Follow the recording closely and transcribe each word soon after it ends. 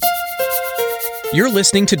You're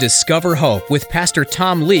listening to Discover Hope with Pastor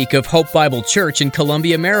Tom Leake of Hope Bible Church in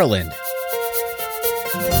Columbia, Maryland.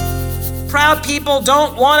 Proud people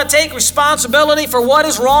don't want to take responsibility for what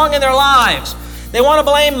is wrong in their lives. They want to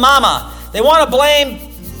blame mama. They want to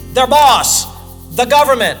blame their boss, the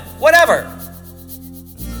government, whatever.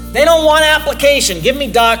 They don't want application. Give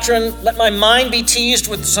me doctrine. Let my mind be teased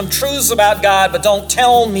with some truths about God, but don't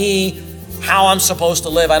tell me how I'm supposed to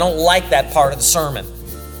live. I don't like that part of the sermon.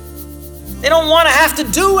 They don't want to have to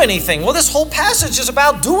do anything. Well, this whole passage is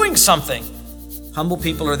about doing something. Humble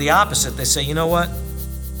people are the opposite. They say, you know what?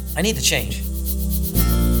 I need to change.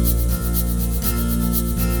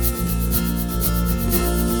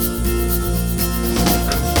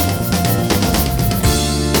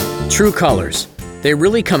 True colors. They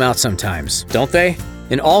really come out sometimes, don't they?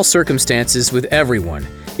 In all circumstances, with everyone.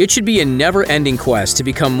 It should be a never-ending quest to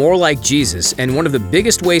become more like Jesus, and one of the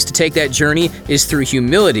biggest ways to take that journey is through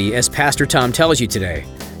humility, as Pastor Tom tells you today.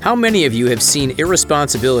 How many of you have seen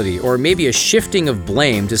irresponsibility or maybe a shifting of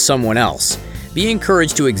blame to someone else? Be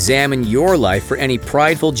encouraged to examine your life for any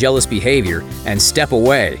prideful, jealous behavior and step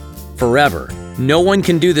away forever. No one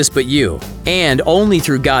can do this but you, and only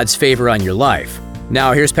through God's favor on your life.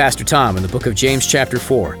 Now here's Pastor Tom in the book of James chapter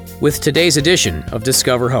 4 with today's edition of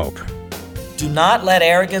Discover Hope. Do not let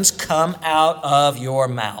arrogance come out of your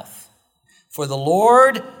mouth, for the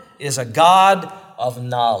Lord is a God of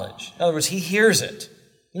knowledge. In other words, He hears it.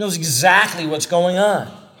 He knows exactly what's going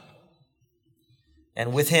on.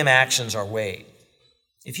 And with Him, actions are weighed.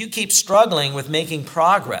 If you keep struggling with making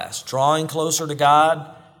progress, drawing closer to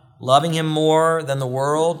God, loving Him more than the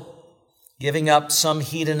world, giving up some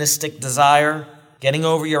hedonistic desire, getting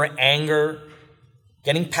over your anger,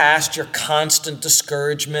 getting past your constant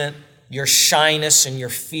discouragement, your shyness and your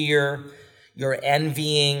fear, your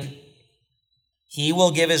envying, He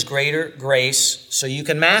will give His greater grace so you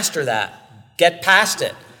can master that. Get past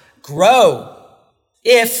it. Grow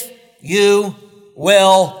if you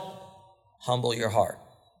will humble your heart.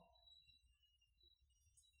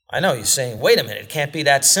 I know you're saying, wait a minute, it can't be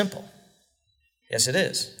that simple. Yes, it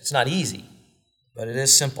is. It's not easy, but it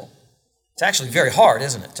is simple. It's actually very hard,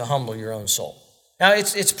 isn't it, to humble your own soul? Now,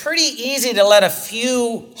 it's pretty easy to let a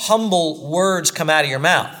few humble words come out of your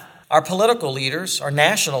mouth. Our political leaders, our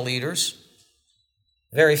national leaders,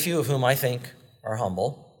 very few of whom I think are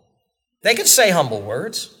humble, they can say humble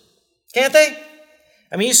words, can't they?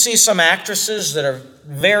 I mean, you see some actresses that are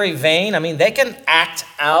very vain. I mean, they can act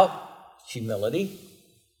out humility.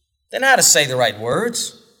 They know how to say the right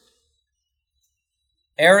words.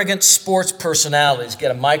 Arrogant sports personalities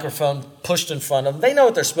get a microphone pushed in front of them. They know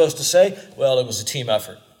what they're supposed to say. Well, it was a team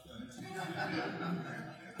effort.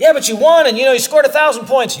 Yeah, but you won, and you scored 1,000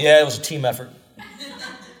 points. Yeah, it was a team effort.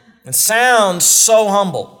 It sounds so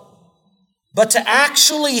humble. But to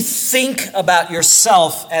actually think about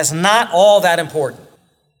yourself as not all that important,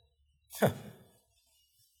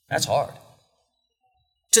 that's hard.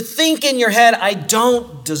 To think in your head, I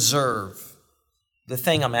don't deserve the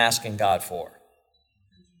thing I'm asking God for.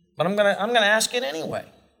 But I'm gonna ask it anyway,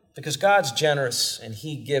 because God's generous and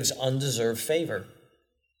He gives undeserved favor.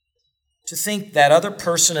 To think that other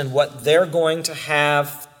person and what they're going to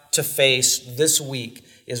have to face this week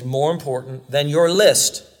is more important than your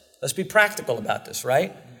list. Let's be practical about this,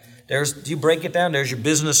 right? Do you break it down? There's your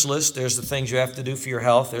business list. There's the things you have to do for your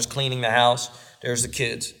health. There's cleaning the house. There's the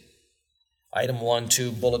kids. Item 1,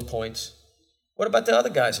 2, bullet points. What about the other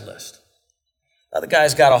guy's list? The other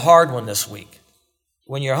guy's got a hard one this week.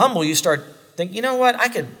 When you're humble, you start thinking, you know what, I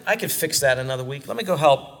could fix that another week. Let me go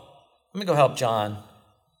help John.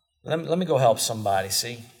 Let me go help somebody,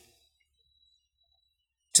 see?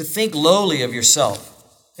 To think lowly of yourself.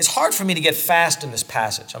 It's hard for me to get fast in this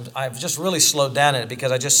passage. I've just really slowed down in it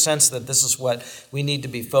because I just sense that this is what we need to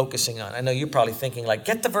be focusing on. I know you're probably thinking,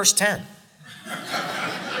 get to verse 10.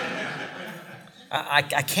 I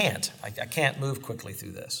can't. I can't move quickly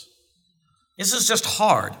through this. This is just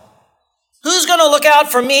hard. Who's going to look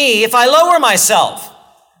out for me if I lower myself?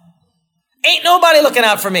 Ain't nobody looking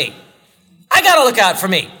out for me. I got to look out for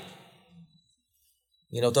me.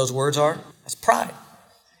 You know what those words are? That's pride.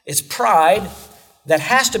 It's pride that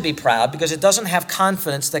has to be proud because it doesn't have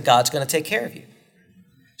confidence that God's going to take care of you.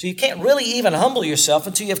 So you can't really even humble yourself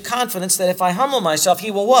until you have confidence that if I humble myself, He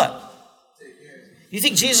will what? You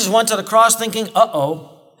think Jesus went to the cross thinking,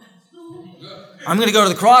 uh-oh, I'm going to go to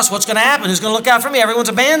the cross. What's going to happen? Who's going to look out for me? Everyone's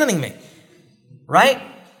abandoning me. Right?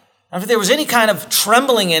 If there was any kind of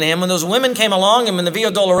trembling in Him when those women came along Him in the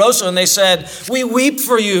Via Dolorosa and they said, we weep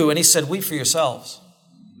for you. And He said, weep for yourselves.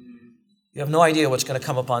 You have no idea what's going to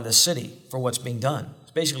come upon this city for what's being done.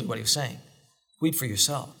 It's basically what He was saying. Weep for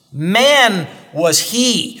yourself. Man was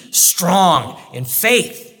he strong in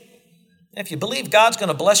faith. If you believe God's going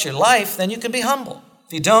to bless your life, then you can be humble.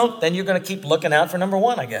 If you don't, then you're going to keep looking out for number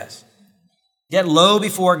one, I guess. Get low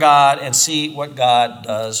before God and see what God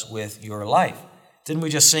does with your life. Didn't we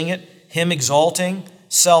just sing it? Him exalting,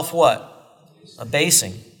 self what?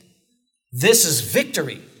 Abasing. This is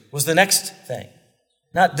victory was the next thing.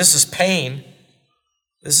 Not this is pain.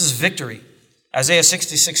 This is victory. Isaiah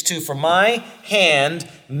 66:2, for my hand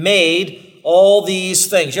made all these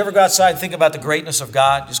things. You ever go outside and think about the greatness of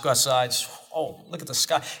God? Just go outside. Oh, look at the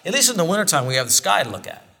sky. At least in the wintertime, we have the sky to look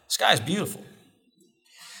at. The sky is beautiful.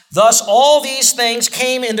 Thus, all these things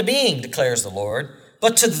came into being, declares the Lord.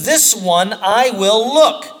 But to this one I will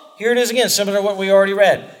look. Here it is again, similar to what we already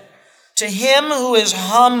read. To him who is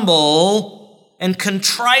humble and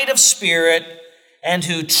contrite of spirit and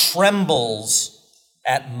who trembles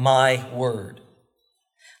at my word.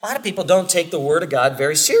 A lot of people don't take the word of God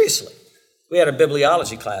very seriously. We had a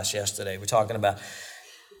bibliology class yesterday. We're talking about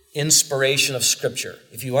inspiration of Scripture.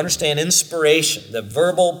 If you understand inspiration, the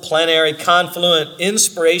verbal, plenary, confluent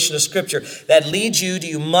inspiration of Scripture, that leads you to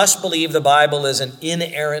you must believe the Bible is an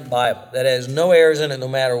inerrant Bible, that has no errors in it no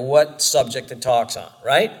matter what subject it talks on,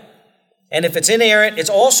 right? And if it's inerrant, it's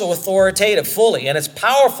also authoritative fully, and it's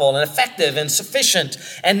powerful and effective and sufficient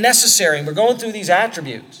and necessary. And we're going through these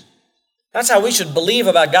attributes. That's how we should believe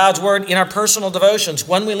about God's Word in our personal devotions,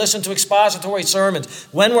 when we listen to expository sermons,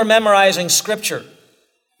 when we're memorizing Scripture.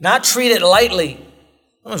 Not treat it lightly.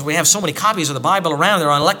 We have so many copies of the Bible around. They're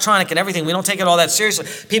on electronic and everything. We don't take it all that seriously.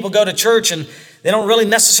 People go to church and they don't really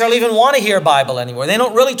necessarily even want to hear Bible anymore. They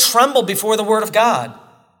don't really tremble before the Word of God.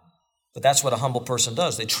 But that's what a humble person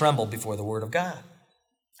does. They tremble before the Word of God.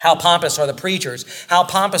 How pompous are the preachers? How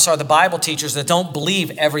pompous are the Bible teachers that don't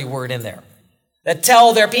believe every word in there? That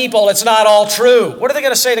tell their people it's not all true. What are they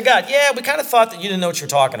going to say to God? Yeah, we kind of thought that you didn't know what you're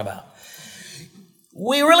talking about.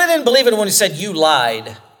 We really didn't believe it when he said you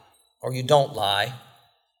lied or you don't lie.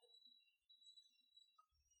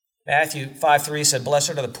 Matthew 5:3 said,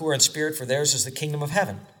 blessed are the poor in spirit, for theirs is the kingdom of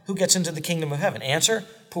heaven. Who gets into the kingdom of heaven? Answer,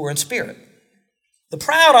 poor in spirit. The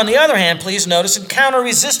proud, on the other hand, please notice, encounter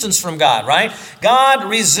resistance from God, right? God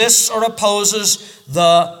resists or opposes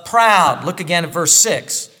the proud. Look again at verse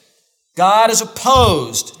 6. God is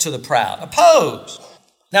opposed to the proud. Opposed.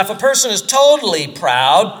 Now, if a person is totally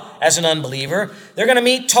proud as an unbeliever, they're going to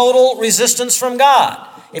meet total resistance from God.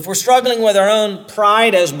 If we're struggling with our own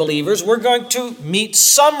pride as believers, we're going to meet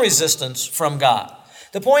some resistance from God.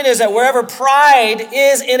 The point is that wherever pride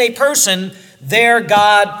is in a person, there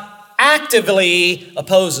God actively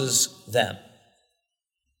opposes them.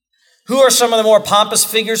 Who are some of the more pompous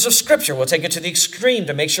figures of Scripture? We'll take it to the extreme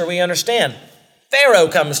to make sure we understand. Pharaoh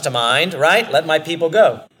comes to mind, right? Let my people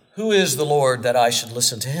go. Who is the Lord that I should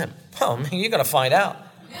listen to him? Well, you're going to find out.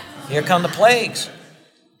 Here come the plagues.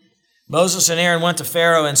 Moses and Aaron went to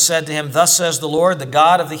Pharaoh and said to him, thus says the Lord, the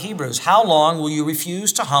God of the Hebrews, how long will you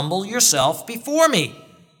refuse to humble yourself before me?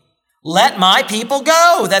 Let my people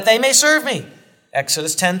go, that they may serve me.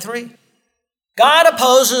 Exodus 10:3. God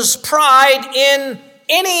opposes pride in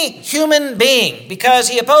any human being because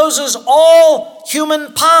he opposes all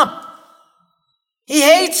human pomp. He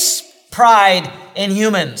hates pride in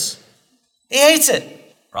humans. He hates it.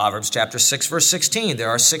 Proverbs chapter 6, verse 16. There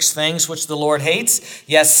are 6 things which the Lord hates.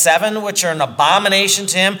 Yes, 7 which are an abomination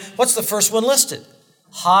to him. What's the first one listed?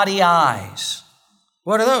 Haughty eyes.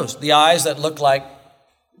 What are those? The eyes that look like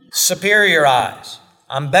superior eyes.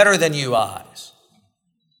 I'm better than you eyes.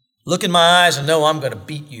 Look in my eyes and know I'm going to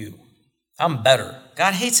beat you. I'm better.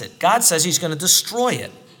 God hates it. God says he's going to destroy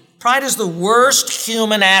it. Pride is the worst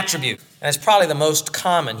human attribute, and it's probably the most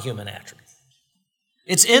common human attribute.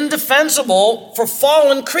 It's indefensible for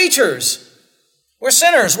fallen creatures. We're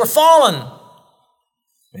sinners. We're fallen.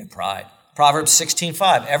 We have pride. Proverbs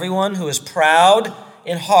 16:5. Everyone who is proud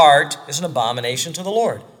in heart is an abomination to the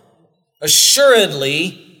Lord.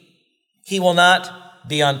 Assuredly, he will not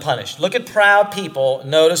be unpunished. Look at proud people.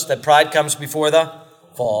 Notice that pride comes before the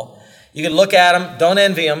fall. You can look at them. Don't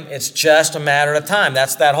envy them. It's just a matter of time.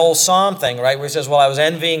 That's that whole psalm thing, right? Where he says, well, I was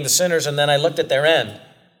envying the sinners and then I looked at their end.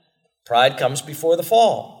 Pride comes before the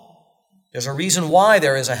fall. There's a reason why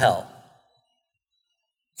there is a hell.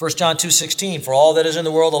 1 John 2:16, for all that is in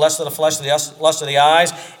the world, the lust of the flesh, the lust of the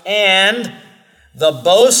eyes, and the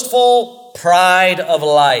boastful pride of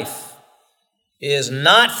life is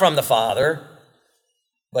not from the Father,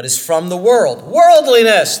 but is from the world.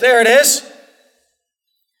 Worldliness, there it is.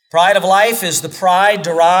 Pride of life is the pride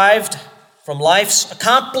derived from life's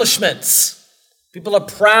accomplishments. People are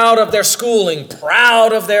proud of their schooling,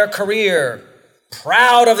 proud of their career,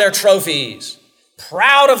 proud of their trophies,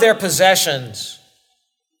 proud of their possessions.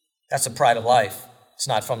 That's the pride of life. It's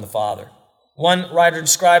not from the Father. One writer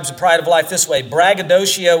describes the pride of life this way: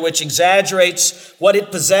 braggadocio, which exaggerates what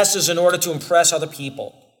it possesses in order to impress other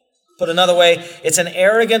people. Put another way, it's an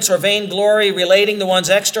arrogance or vainglory relating to one's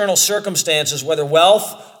external circumstances, whether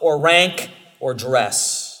wealth or rank or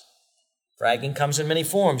dress. Bragging comes in many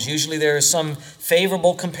forms. Usually there is some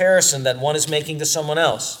favorable comparison that one is making to someone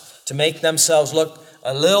else to make themselves look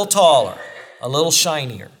a little taller, a little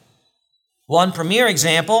shinier. One premier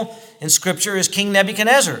example in Scripture is King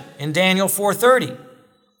Nebuchadnezzar in Daniel 4:30,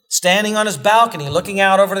 standing on his balcony looking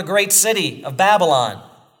out over the great city of Babylon.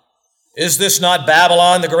 Is this not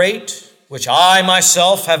Babylon the Great, which I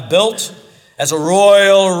myself have built as a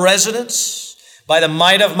royal residence by the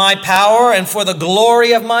might of my power and for the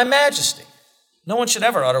glory of my majesty? No one should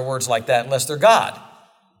ever utter words like that unless they're God.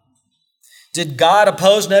 Did God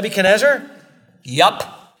oppose Nebuchadnezzar?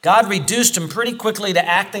 Yup. God reduced him pretty quickly to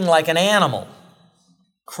acting like an animal,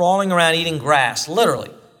 crawling around eating grass, literally.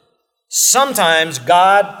 Sometimes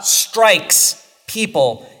God strikes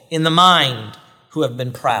people in the mind who have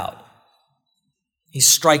been proud. He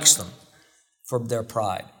strikes them for their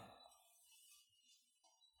pride.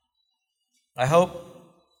 I hope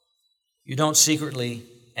you don't secretly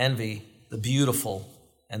envy the beautiful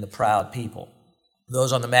and the proud people.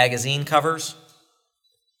 Those on the magazine covers,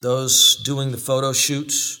 those doing the photo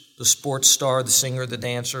shoots, the sports star, the singer, the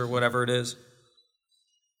dancer, whatever it is.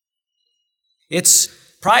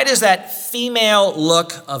 Pride is that female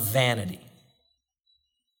look of vanity.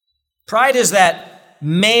 Pride is that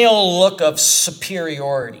male look of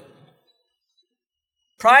superiority.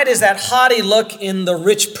 Pride is that haughty look in the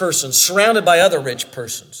rich person, surrounded by other rich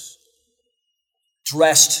persons,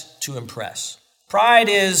 dressed to impress. Pride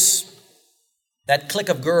is that clique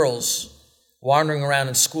of girls wandering around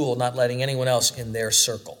in school, not letting anyone else in their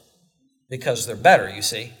circle, because they're better, you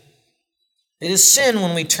see. It is sin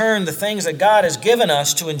when we turn the things that God has given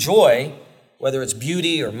us to enjoy, whether it's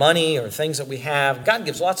beauty or money or things that we have. God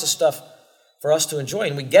gives lots of stuff for us to enjoy,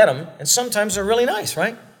 and we get them, and sometimes they're really nice,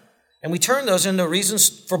 right? And we turn those into reasons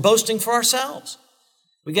for boasting for ourselves.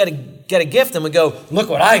 We get a gift, and we go, look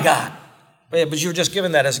what I got. But you were just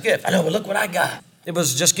given that as a gift. I know, but look what I got. It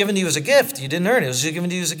was just given to you as a gift. You didn't earn it. It was just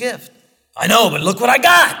given to you as a gift. I know, but look what I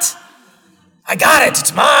got. I got it.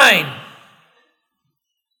 It's mine.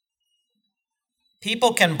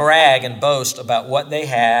 People can brag and boast about what they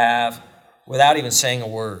have without even saying a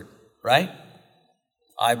word, right?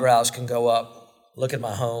 Eyebrows can go up. Look at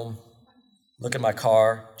my home. Look at my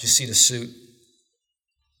car. Did you see the suit?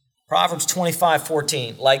 Proverbs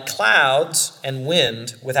 25:14. Like clouds and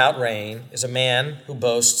wind without rain is a man who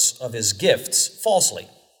boasts of his gifts falsely.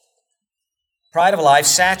 Pride of life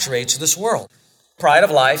saturates this world. Pride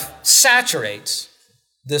of life saturates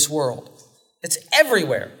this world. It's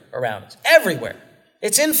everywhere around us. Everywhere.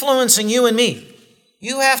 It's influencing you and me.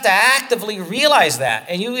 You have to actively realize that,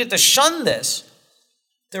 and you have to shun this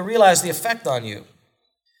to realize the effect on you.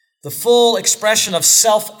 The full expression of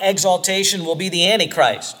self-exaltation will be the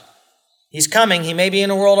Antichrist. He's coming. He may be in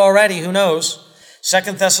the world already. Who knows?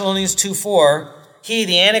 2 Thessalonians 2:4, he,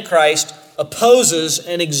 the Antichrist, opposes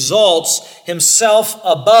and exalts himself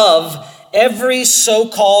above every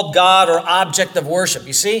so-called God or object of worship.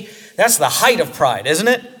 You see, that's the height of pride, isn't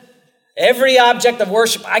it? Every object of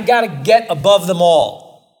worship, I got to get above them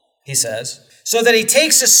all, he says, so that he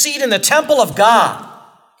takes a seat in the temple of God.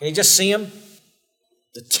 Can you just see him?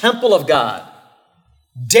 The temple of God,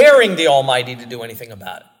 daring the Almighty to do anything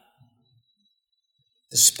about it.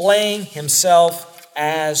 Displaying himself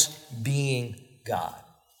as being God.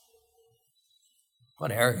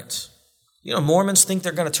 What arrogance. You know, Mormons think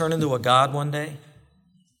they're going to turn into a god one day.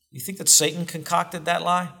 You think that Satan concocted that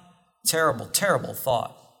lie? Terrible, terrible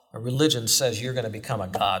thought. A religion says you're going to become a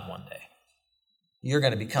god one day. You're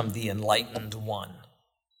going to become the enlightened one.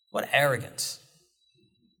 What arrogance.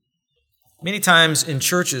 Many times in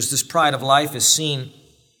churches, this pride of life is seen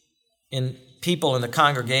in people in the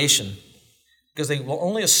congregation because they will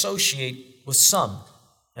only associate with some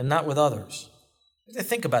and not with others.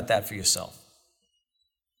 Think about that for yourself.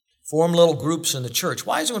 Form little groups in the church.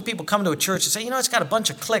 Why is it when people come to a church and say, it's got a bunch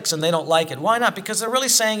of cliques and they don't like it? Why not? Because they're really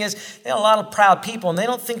saying is they have a lot of proud people and I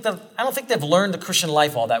don't think they've learned the Christian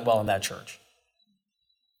life all that well in that church.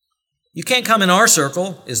 You can't come in our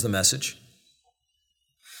circle is the message.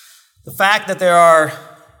 The fact that there are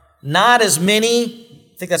not as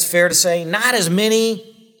many, I think that's fair to say, not as many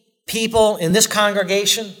people in this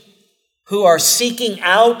congregation who are seeking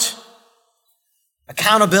out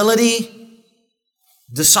accountability,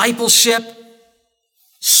 discipleship,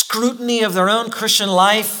 scrutiny of their own Christian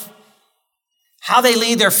life, how they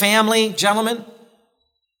lead their family, gentlemen.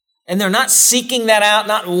 and they're not seeking that out,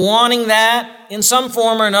 not wanting that in some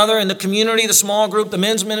form or another in the community, the small group, the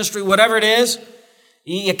men's ministry, whatever it is,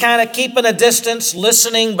 you're kind of keeping a distance,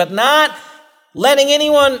 listening, but not letting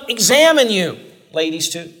anyone examine you, ladies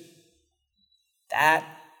too. That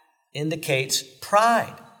indicates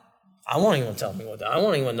pride. I won't even tell me I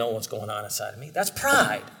won't even know what's going on inside of me. That's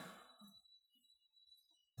pride.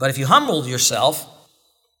 But if you humble yourself,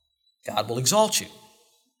 God will exalt you.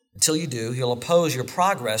 Until you do, He'll oppose your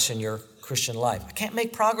progress in your Christian life. I can't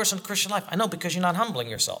make progress in Christian life. I know, because you're not humbling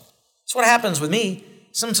yourself. That's what happens with me.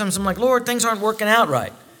 Sometimes I'm like, Lord, things aren't working out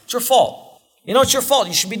right. It's your fault. You know, it's your fault.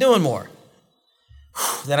 You should be doing more.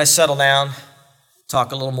 Then I settle down,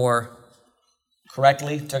 talk a little more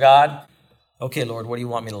correctly to God. Okay, Lord, what do you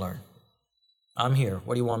want me to learn? I'm here.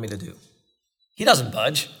 What do you want me to do? He doesn't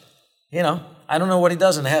budge. You know, I don't know what He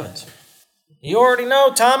does in the heavens. You already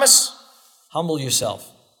know, Thomas. Humble yourself.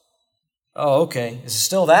 Oh, okay. Is it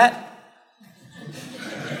still that?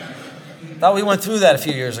 Thought we went through that a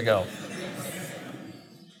few years ago.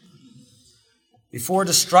 Before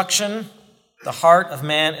destruction, the heart of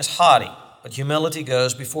man is haughty, but humility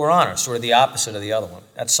goes before honor. Sort of the opposite of the other one.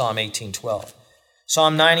 That's Psalm 18:12.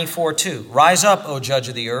 Psalm 94:2. Rise up, O judge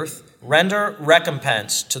of the earth. Render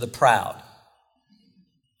recompense to the proud.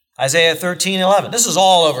 Isaiah 13:11. This is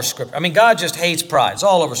all over Scripture. I mean, God just hates pride. It's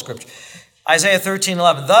all over Scripture. Isaiah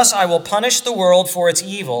 13:11. Thus I will punish the world for its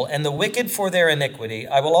evil and the wicked for their iniquity.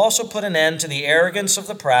 I will also put an end to the arrogance of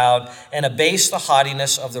the proud and abase the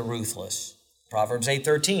haughtiness of the ruthless. Proverbs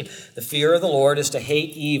 8:13. The fear of the Lord is to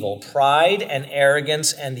hate evil, pride and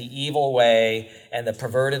arrogance and the evil way and the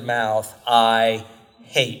perverted mouth I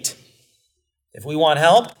hate. If we want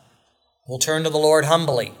help, we'll turn to the Lord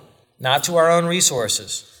humbly, not to our own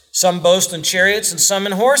resources. Some boast in chariots and some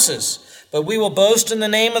in horses, but we will boast in the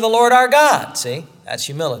name of the Lord our God. See, that's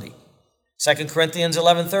humility. 2 Corinthians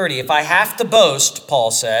 11:30. If I have to boast,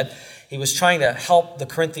 Paul said, he was trying to help the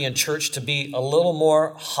Corinthian church to be a little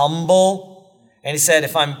more humble. And he said,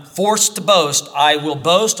 if I'm forced to boast, I will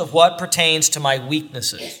boast of what pertains to my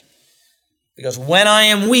weaknesses. Because when I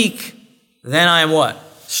am weak, then I am what?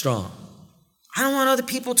 Strong. I don't want other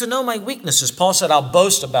people to know my weaknesses. Paul said, I'll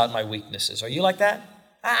boast about my weaknesses. Are you like that?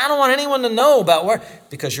 I don't want anyone to know about where,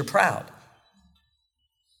 because you're proud.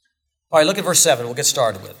 All right, look at verse 7. We'll get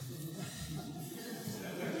started with it.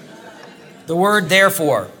 The word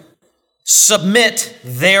therefore. Submit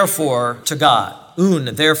therefore to God.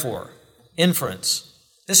 Therefore. Inference.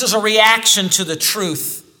 This is a reaction to the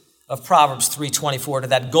truth of Proverbs 3:24, to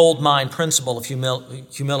that gold mine principle of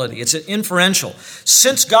humility. It's inferential.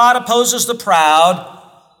 Since God opposes the proud,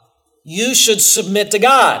 you should submit to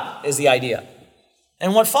God, is the idea.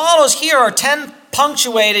 And what follows here are 10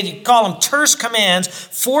 punctuated, you call them terse commands,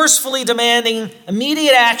 forcefully demanding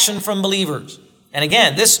immediate action from believers. And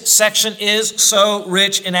again, this section is so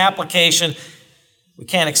rich in application, we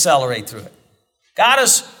can't accelerate through it. God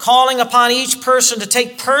is calling upon each person to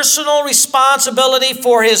take personal responsibility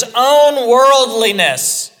for his own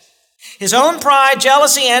worldliness, his own pride,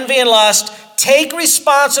 jealousy, envy, and lust. Take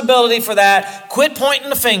responsibility for that. Quit pointing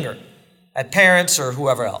the finger at parents or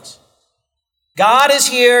whoever else. God is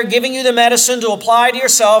here giving you the medicine to apply to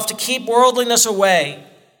yourself to keep worldliness away.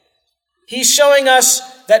 He's showing us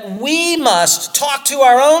that we must talk to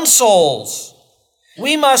our own souls.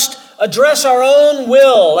 We must address our own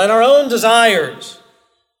will and our own desires.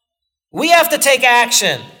 We have to take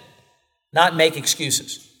action, not make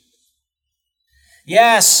excuses.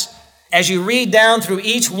 Yes, as you read down through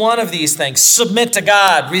each one of these things, submit to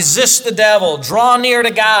God, resist the devil, draw near to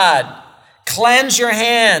God, cleanse your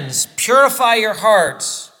hands, purify your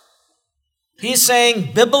hearts. He's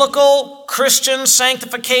saying biblical Christian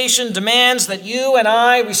sanctification demands that you and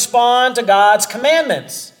I respond to God's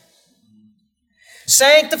commandments.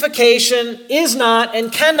 Sanctification is not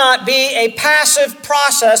and cannot be a passive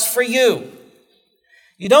process for you.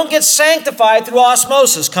 You don't get sanctified through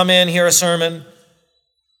osmosis. Come in, hear a sermon,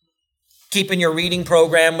 keeping your reading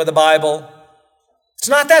program with the Bible. It's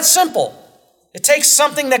not that simple. It takes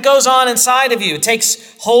something that goes on inside of you. It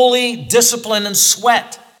takes holy discipline and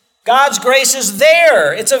sweat. God's grace is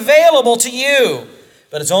there. It's available to you,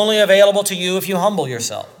 but it's only available to you if you humble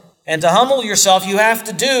yourself. And to humble yourself, you have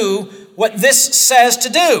to do what this says to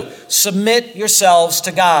do. Submit yourselves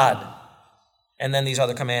to God. And then these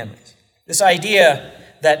other commandments. This idea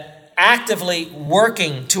that actively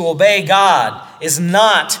working to obey God is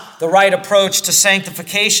not the right approach to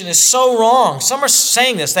sanctification is so wrong. Some are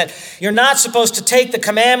saying this, that you're not supposed to take the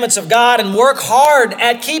commandments of God and work hard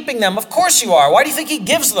at keeping them. Of course you are. Why do you think he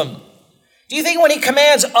gives them? Do you think when he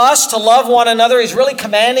commands us to love one another, he's really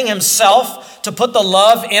commanding himself to put the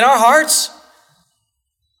love in our hearts?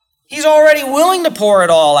 He's already willing to pour it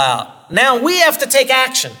all out. Now we have to take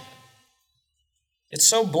action. It's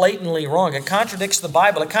so blatantly wrong. It contradicts the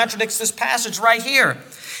Bible. It contradicts this passage right here.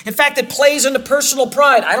 In fact, it plays into personal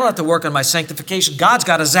pride. I don't have to work on my sanctification. God's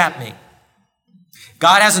got to zap me.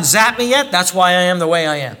 God hasn't zapped me yet. That's why I am the way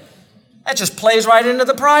I am. That just plays right into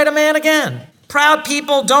the pride of man again. Proud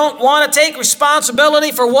people don't want to take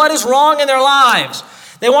responsibility for what is wrong in their lives.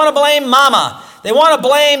 They want to blame mama. They want to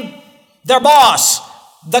blame their boss,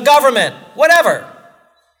 the government, whatever.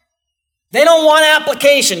 They don't want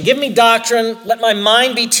application. Give me doctrine. Let my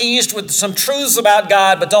mind be teased with some truths about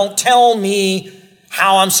God, but don't tell me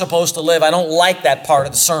how I'm supposed to live. I don't like that part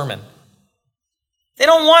of the sermon. They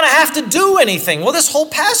don't want to have to do anything. Well, this whole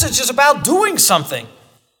passage is about doing something.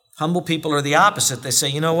 Humble people are the opposite. They say,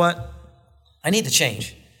 you know what? I need to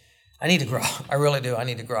change. I need to grow. I really do. I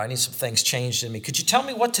need to grow. I need some things changed in me. Could you tell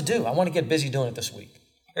me what to do? I want to get busy doing it this week.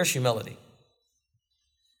 There's humility.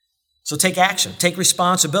 So take action. Take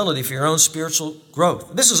responsibility for your own spiritual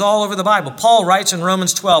growth. This is all over the Bible. Paul writes in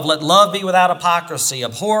Romans 12, let love be without hypocrisy.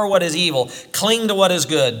 Abhor what is evil. Cling to what is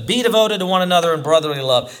good. Be devoted to one another in brotherly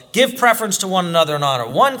love. Give preference to one another in honor.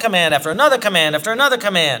 One command after another command after another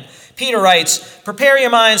command. Peter writes, prepare your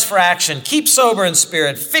minds for action. Keep sober in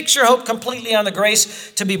spirit. Fix your hope completely on the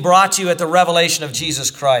grace to be brought to you at the revelation of Jesus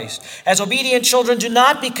Christ. As obedient children, do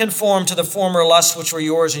not be conformed to the former lusts which were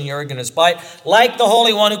yours in your ignorance. But like the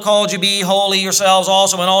Holy One who called you, be holy yourselves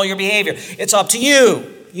also in all your behavior. It's up to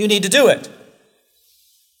you. You need to do it.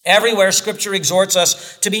 Everywhere Scripture exhorts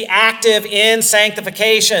us to be active in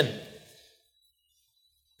sanctification.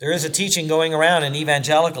 There is a teaching going around in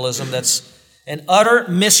evangelicalism that's an utter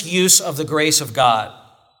misuse of the grace of God.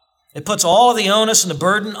 It puts all of the onus and the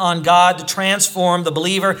burden on God to transform the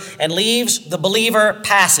believer and leaves the believer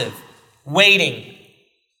passive, waiting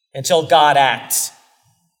until God acts.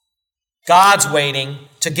 God's waiting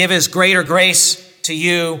to give His greater grace to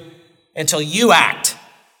you until you act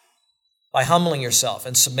by humbling yourself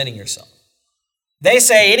and submitting yourself. They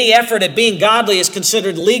say any effort at being godly is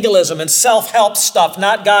considered legalism and self-help stuff,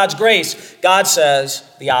 not God's grace. God says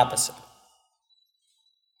the opposite.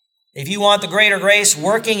 If you want the greater grace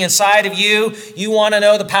working inside of you, you want to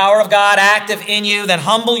know the power of God active in you, then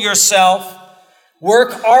humble yourself.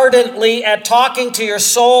 Work ardently at talking to your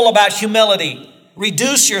soul about humility.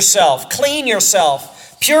 Reduce yourself, clean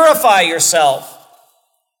yourself, purify yourself.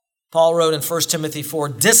 Paul wrote in 1 Timothy 4,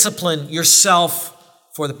 discipline yourself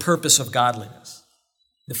for the purpose of godliness.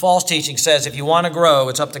 The false teaching says if you want to grow,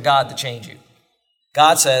 it's up to God to change you.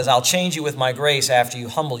 God says, I'll change you with my grace after you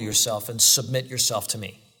humble yourself and submit yourself to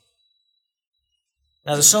me.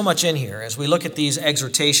 Now, there's so much in here. As we look at these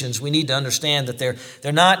exhortations, we need to understand that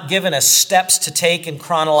they're not given as steps to take in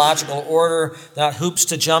chronological order, they're not hoops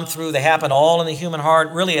to jump through. They happen all in the human heart,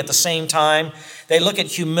 really at the same time. They look at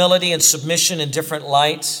humility and submission in different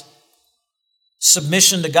lights.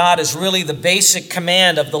 Submission to God is really the basic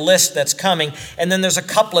command of the list that's coming. And then there's a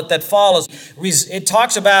couplet that follows. It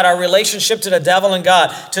talks about our relationship to the devil and God.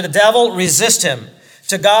 To the devil, resist him.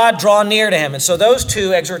 To God, draw near to him. And so those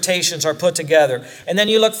two exhortations are put together. And then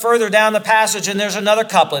you look further down the passage and there's another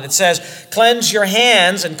couplet. It says, cleanse your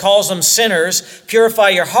hands, and calls them sinners. Purify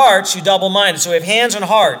your hearts, you double-minded. So we have hands and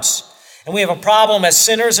hearts. And we have a problem as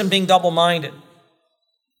sinners and being double-minded.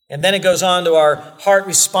 And then it goes on to our heart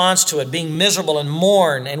response to it, being miserable and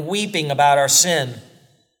mourn and weeping about our sin.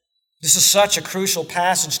 This is such a crucial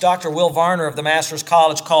passage. Dr. Will Varner of the Master's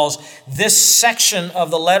College calls this section of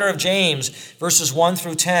the letter of James, verses 1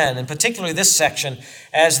 through 10, and particularly this section,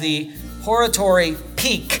 as the hortatory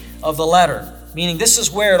peak of the letter. Meaning this is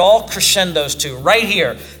where it all crescendos to, right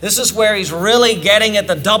here. This is where he's really getting at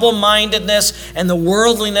the double-mindedness and the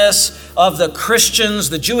worldliness of the Christians,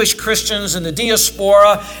 the Jewish Christians and the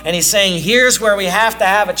diaspora. And he's saying, here's where we have to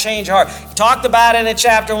have a change of heart. He talked about it in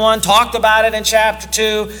chapter 1, talked about it in chapter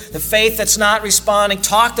 2, the faith that's not responding,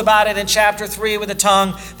 talked about it in chapter 3 with the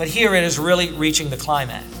tongue, but here it is really reaching the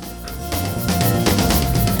climax.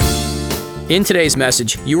 In today's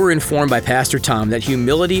message, you were informed by Pastor Tom that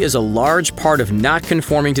humility is a large part of not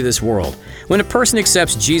conforming to this world. When a person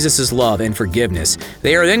accepts Jesus' love and forgiveness,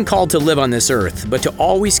 they are then called to live on this earth, but to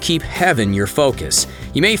always keep heaven your focus.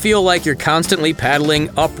 You may feel like you're constantly paddling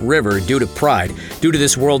upriver due to pride, due to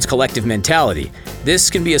this world's collective mentality. This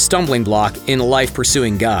can be a stumbling block in life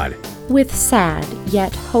pursuing God. With sad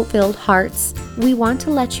yet hope-filled hearts, we want to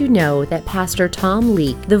let you know that Pastor Tom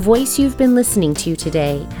Leake, the voice you've been listening to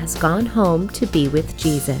today, has gone home to be with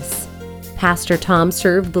Jesus. Pastor Tom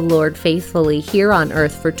served the Lord faithfully here on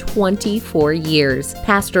earth for 24 years,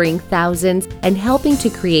 pastoring thousands and helping to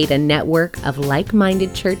create a network of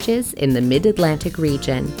like-minded churches in the Mid-Atlantic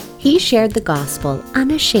region. He shared the gospel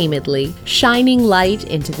unashamedly, shining light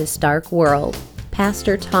into this dark world.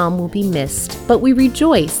 Pastor Tom will be missed, but we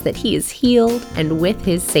rejoice that he is healed and with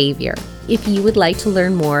his Savior. If you would like to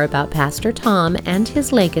learn more about Pastor Tom and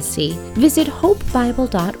his legacy, visit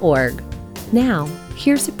hopebible.org. Now,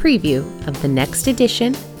 here's a preview of the next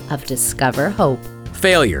edition of Discover Hope.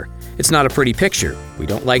 Failure. It's not a pretty picture. We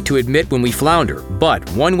don't like to admit when we flounder, but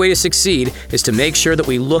one way to succeed is to make sure that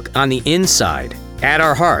we look on the inside, at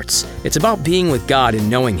our hearts. It's about being with God and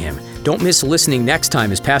knowing Him. Don't miss listening next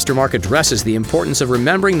time as Pastor Mark addresses the importance of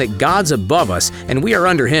remembering that God's above us and we are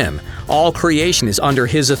under Him. All creation is under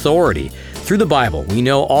His authority. Through the Bible, we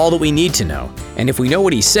know all that we need to know. And if we know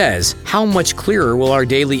what He says, how much clearer will our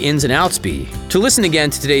daily ins and outs be? To listen again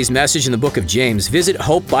to today's message in the book of James, visit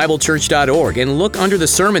hopebiblechurch.org and look under the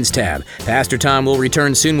Sermons tab. Pastor Tom will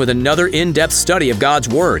return soon with another in-depth study of God's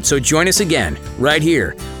Word, so join us again right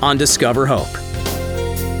here on Discover Hope.